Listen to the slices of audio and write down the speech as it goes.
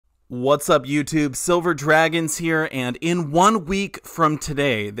What's up, YouTube? Silver Dragons here, and in 1 week from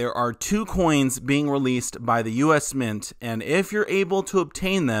today, there are 2 coins being released by the US Mint, and if you're able to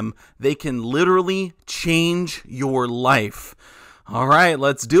obtain them, they can literally change your life. All right,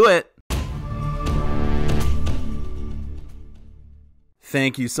 let's do it.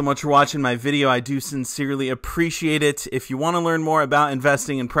 Thank you so much for watching my video. I do sincerely appreciate it. If you want to learn more about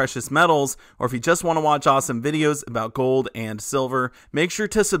investing in precious metals, or if you just want to watch awesome videos about gold and silver, make sure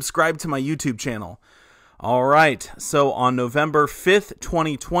to subscribe to my YouTube channel. All right, so on November 5th,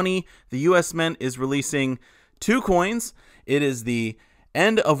 2020, the US Mint is releasing 2 coins. It is the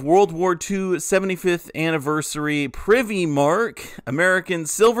End of World War II 75th Anniversary Privy Mark, American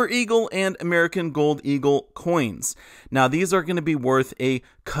Silver Eagle, and American Gold Eagle coins. Now, these are going to be worth a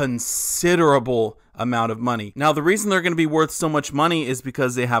considerable amount of money. Now, the reason they're going to be worth so much money is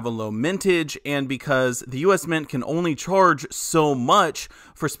because they have a low mintage and because the US Mint can only charge so much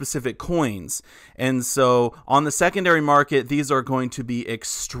for specific coins. And so on the secondary market, these are going to be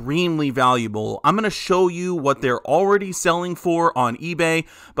extremely valuable. I'm going to show you what they're already selling for on eBay,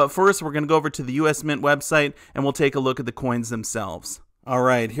 but first we're going to go over to the US Mint website and we'll take a look at the coins themselves. All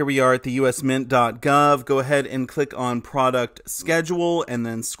right, here we are at the usmint.gov. Go ahead and click on product schedule and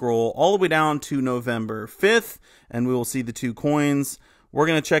then scroll all the way down to November 5th and we will see the 2 coins. We're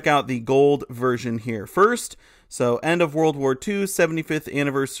going to check out the gold version here first. So End of World War II 75th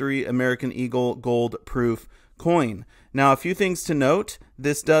Anniversary American Eagle Gold Proof coin. Now, a few things to note.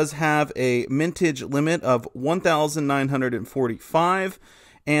 This does have a mintage limit of 1,945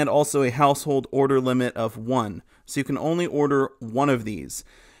 and also a household order limit of 1. So you can only order 1 of these.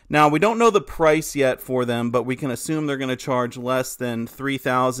 Now, we don't know the price yet for them, but we can assume they're going to charge less than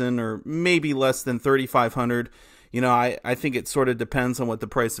 $3,000 or maybe less than $3,500. You know, I think it sort of depends on what the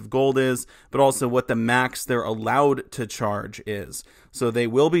price of gold is, but also what the max they're allowed to charge is. So they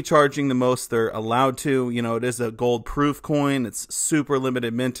will be charging the most they're allowed to. You know, it is a gold proof coin. It's super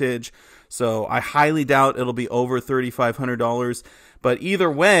limited mintage. So I highly doubt it'll be over $3,500. But either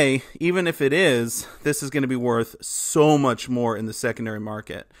way, even if it is, this is going to be worth so much more in the secondary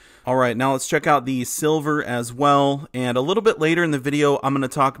market. All right, now let's check out the silver as well. And a little bit later in the video, I'm going to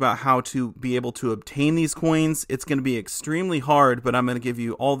talk about how to be able to obtain these coins. It's going to be extremely hard, but I'm going to give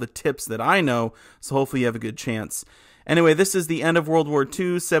you all the tips that I know, so hopefully you have a good chance. Anyway, this is the End of World War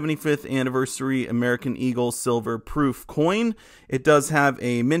II 75th Anniversary American Eagle Silver Proof coin. It does have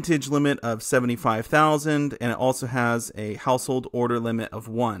a mintage limit of 75,000 and it also has a household order limit of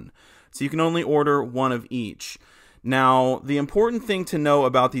 1. So you can only order 1 of each. Now, the important thing to know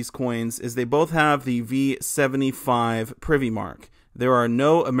about these coins is they both have the V75 Privy mark. There are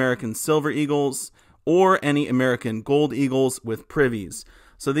no American Silver Eagles or any American Gold Eagles with privies.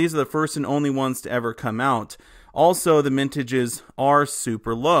 So these are the first and only ones to ever come out. Also, the mintages are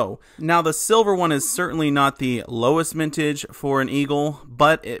super low. Now, the silver one is certainly not the lowest mintage for an eagle,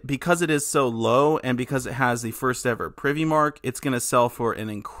 but because it is so low and because it has the first ever privy mark, it's going to sell for an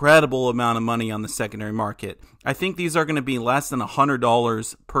incredible amount of money on the secondary market. I think these are going to be less than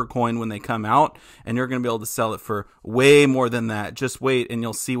 $100 per coin when they come out, and you're going to be able to sell it for way more than that. Just wait and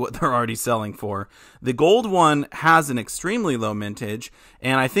you'll see what they're already selling for. The gold one has an extremely low mintage,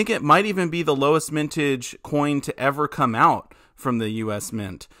 and I think it might even be the lowest mintage coin to ever come out from the US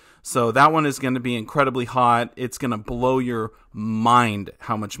Mint. So that one is going to be incredibly hot. It's going to blow your mind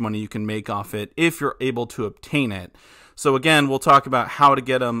how much money you can make off it if you're able to obtain it. So again, we'll talk about how to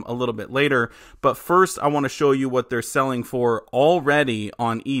get them a little bit later, but first I want to show you what they're selling for already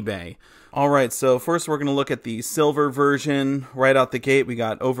on eBay. All right, so first we're going to look at the silver version. Right out the gate, we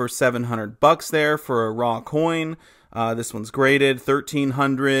got over 700 bucks there for a raw coin. This one's graded,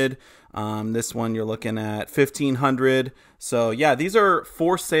 1,300. This one you're looking at 1,500. So yeah, these are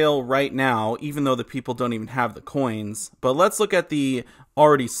for sale right now, even though the people don't even have the coins. But let's look at the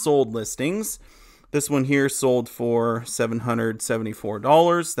already sold listings. This one here sold for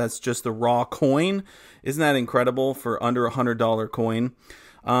 $774. That's just the raw coin. Isn't that incredible for under $100 coin?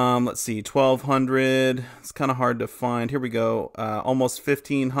 Let's see, 1,200. It's kind of hard to find. Here we go. Almost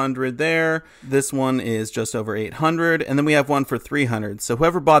 1,500 there. This one is just over 800, and then we have one for 300. So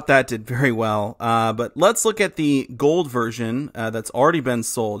whoever bought that did very well. But let's look at the gold version that's already been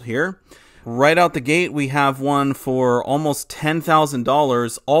sold here. Right out the gate, we have one for almost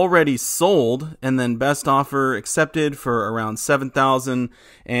 $10,000 already sold, and then best offer accepted for around $7,000.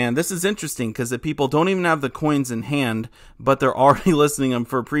 And this is interesting because the people don't even have the coins in hand, but they're already listing them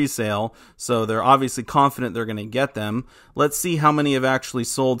for pre-sale, so they're obviously confident they're going to get them. Let's see how many have actually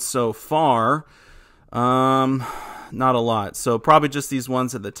sold so far. Not a lot, so probably just these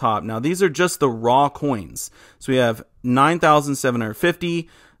ones at the top. Now these are just the raw coins. So we have 9,750.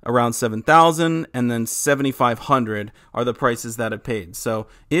 around 7,000, and then 7,500 are the prices that it paid. So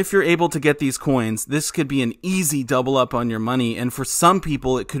if you're able to get these coins, this could be an easy double up on your money, and for some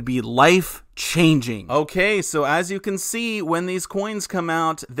people it could be life changing. Okay, so as you can see, when these coins come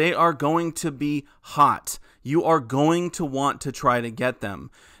out, they are going to be hot. You are going to want to try to get them.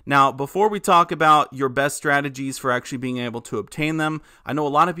 Now, before we talk about your best strategies for actually being able to obtain them, I know a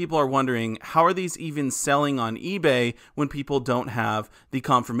lot of people are wondering, how are these even selling on eBay when people don't have the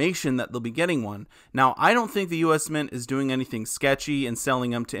confirmation that they'll be getting one? Now, I don't think the US Mint is doing anything sketchy and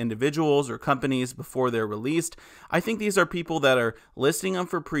selling them to individuals or companies before they're released. I think these are people that are listing them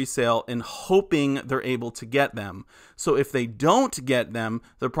for pre-sale and hoping they're able to get them. So if they don't get them,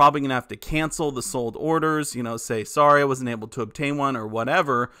 they're probably going to have to cancel the sold orders, say, sorry, I wasn't able to obtain one or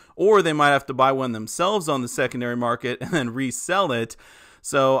whatever. Or they might have to buy one themselves on the secondary market and then resell it.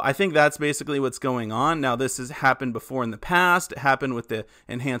 So I think that's basically what's going on. Now, this has happened before in the past. It happened with the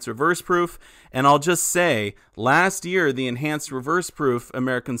enhanced reverse proof. And I'll just say, last year, the enhanced reverse proof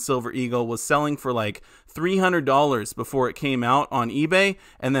American Silver Eagle was selling for like $300 before it came out on eBay.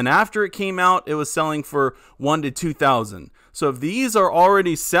 And then after it came out, it was selling for $1,000 to $2,000. So if these are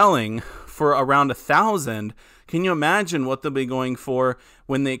already selling for around $1,000, can you imagine what they'll be going for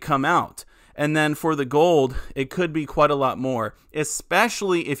when they come out? And then for the gold, it could be quite a lot more,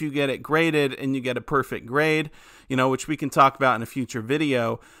 especially if you get it graded and you get a perfect grade, which we can talk about in a future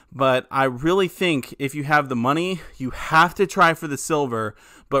video. But I really think if you have the money, you have to try for the silver,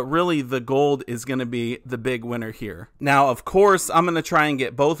 but really the gold is going to be the big winner here. Now, of course, I'm going to try and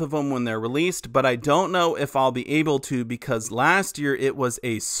get both of them when they're released, but I don't know if I'll be able to, because last year it was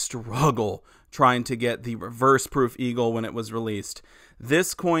a struggle trying to get the reverse proof eagle when it was released.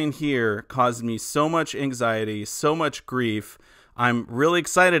 This coin here caused me so much anxiety, so much grief. I'm really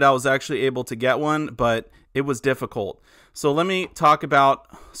excited I was actually able to get one, but it was difficult. So let me talk about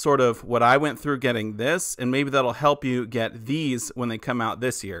sort of what I went through getting this, and maybe that'll help you get these when they come out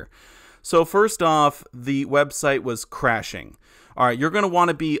this year. So first off, the website was crashing. All right, you're going to want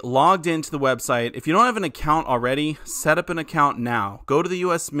to be logged into the website. If you don't have an account already, set up an account now. Go to the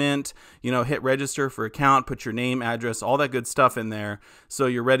US Mint, hit register for account, put your name, address, all that good stuff in there so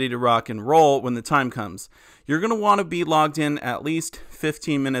you're ready to rock and roll when the time comes. You're going to want to be logged in at least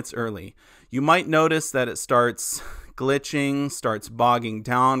 15 minutes early. You might notice that it starts glitching, starts bogging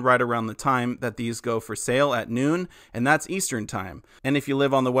down right around the time that these go for sale at noon, and that's Eastern time. And if you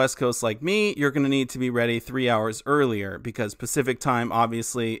live on the West Coast like me, you're going to need to be ready 3 hours earlier, because Pacific time,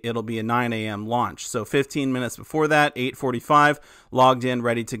 obviously, it'll be a 9 a.m. launch. So 15 minutes before that, 8:45, logged in,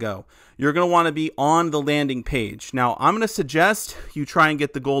 ready to go. You're going to want to be on the landing page. Now, I'm going to suggest you try and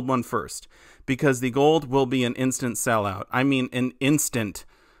get the gold one first, because the gold will be an instant sellout. I mean, an instant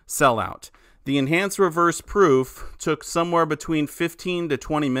sellout. The enhanced reverse proof took somewhere between 15 to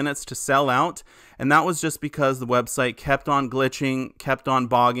 20 minutes to sell out, and that was just because the website kept on glitching, kept on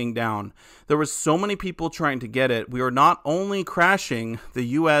bogging down. There were so many people trying to get it. We were not only crashing the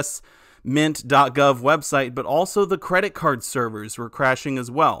US Mint.gov website, but also the credit card servers were crashing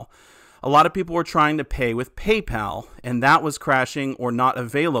as well. A lot of people were trying to pay with PayPal, and that was crashing or not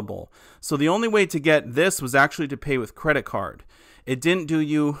available. So the only way to get this was actually to pay with credit card. It didn't do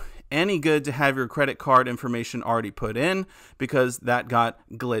you any good to have your credit card information already put in, because that got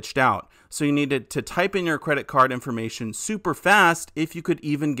glitched out. So you needed to type in your credit card information super fast if you could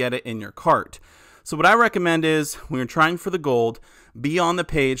even get it in your cart. So what I recommend is, when you're trying for the gold, be on the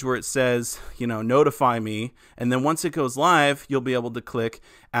page where it says, notify me, and then once it goes live, you'll be able to click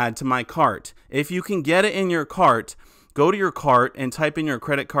add to my cart. If you can get it in your cart, go to your cart and type in your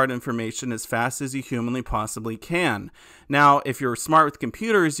credit card information as fast as you humanly possibly can. Now, if you're smart with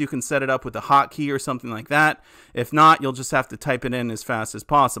computers, you can set it up with a hotkey or something like that. If not, you'll just have to type it in as fast as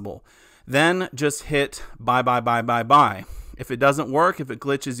possible. Then just hit buy, buy, buy, buy, buy. If it doesn't work, if it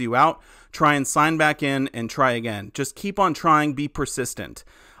glitches you out, try and sign back in and try again. Just keep on trying, be persistent.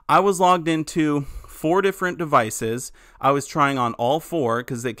 I was logged into 4 different devices. I was trying on all 4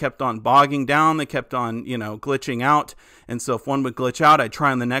 because they kept on bogging down. They kept on, glitching out. And so if one would glitch out, I'd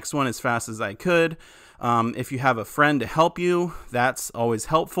try on the next one as fast as I could. If you have a friend to help you, that's always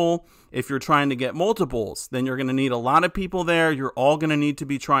helpful. If you're trying to get multiples, then you're going to need a lot of people there. You're all going to need to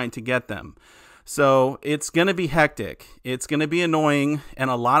be trying to get them. So it's going to be hectic. It's going to be annoying,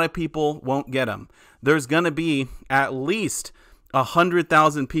 and a lot of people won't get them. There's going to be at least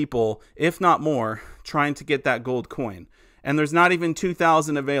 100,000 people, if not more, trying to get that gold coin. And there's not even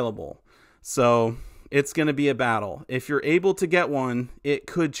 2,000 available. So it's going to be a battle. If you're able to get one, it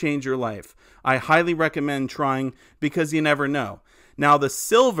could change your life. I highly recommend trying, because you never know. Now the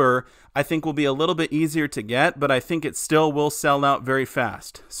silver I think will be a little bit easier to get, but I think it still will sell out very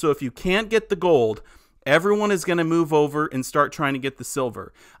fast. So if you can't get the gold, everyone is going to move over and start trying to get the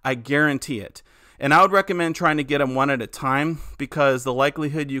silver. I guarantee it. And I would recommend trying to get them one at a time because the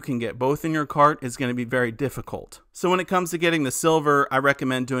likelihood you can get both in your cart is going to be very difficult. So when it comes to getting the silver, I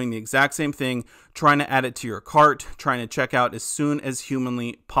recommend doing the exact same thing, trying to add it to your cart, trying to check out as soon as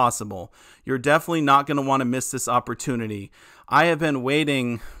humanly possible. You're definitely not going to want to miss this opportunity. I have been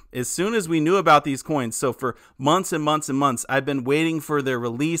waiting as soon as we knew about these coins. So for months and months and months, I've been waiting for their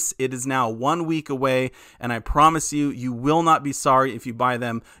release. It is now 1 week away, and I promise you, you will not be sorry if you buy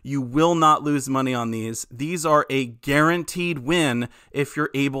them. You will not lose money on these. These are a guaranteed win if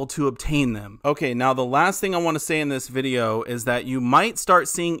you're able to obtain them. Okay, now the last thing I want to say in this video is that you might start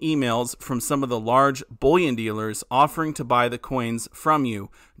seeing emails from some of the large bullion dealers offering to buy the coins from you.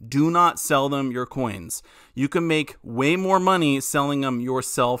 Do not sell them your coins. You can make way more money selling them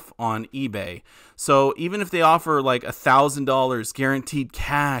yourself on eBay. So even if they offer like $1,000 guaranteed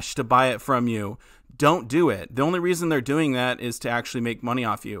cash to buy it from you, don't do it. The only reason they're doing that is to actually make money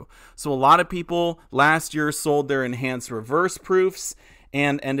off you. So a lot of people last year sold their enhanced reverse proofs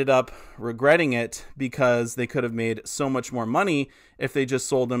and ended up regretting it because they could have made so much more money if they just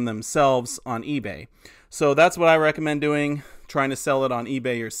sold them themselves on eBay. So that's what I recommend doing, trying to sell it on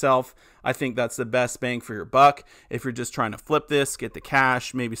eBay yourself. I think that's the best bang for your buck. If you're just trying to flip this, get the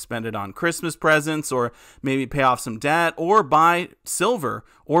cash, maybe spend it on Christmas presents, or maybe pay off some debt, or buy silver,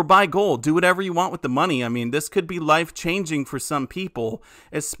 or buy gold. Do whatever you want with the money. I mean, this could be life-changing for some people,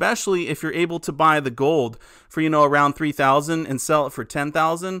 especially if you're able to buy the gold for, around $3,000 and sell it for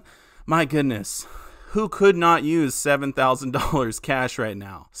 $10,000. My goodness. Who could not use $7,000 cash right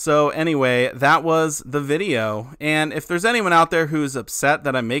now? So anyway, that was the video. And if there's anyone out there who's upset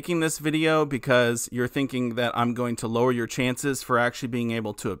that I'm making this video because you're thinking that I'm going to lower your chances for actually being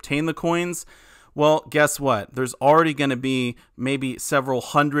able to obtain the coins, well, guess what? There's already going to be maybe several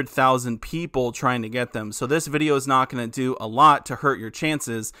 100,000 people trying to get them. So this video is not going to do a lot to hurt your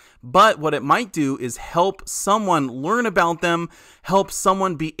chances. But what it might do is help someone learn about them, help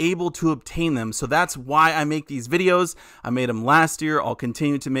someone be able to obtain them. So that's why I make these videos. I made them last year. I'll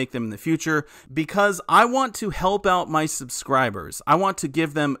continue to make them in the future because I want to help out my subscribers. I want to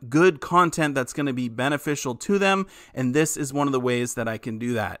give them good content that's going to be beneficial to them. And this is one of the ways that I can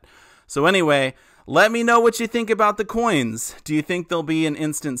do that. So anyway, let me know what you think about the coins. Do you think they'll be an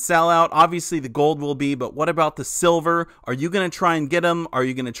instant sellout? Obviously the gold will be, but what about the silver? Are you going to try and get them? Are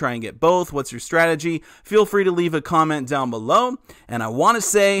you going to try and get both? What's your strategy? Feel free to leave a comment down below. And I want to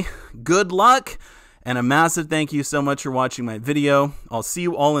say good luck and a massive thank you so much for watching my video. I'll see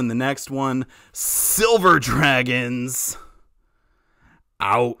you all in the next one. Silver Dragons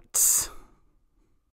out.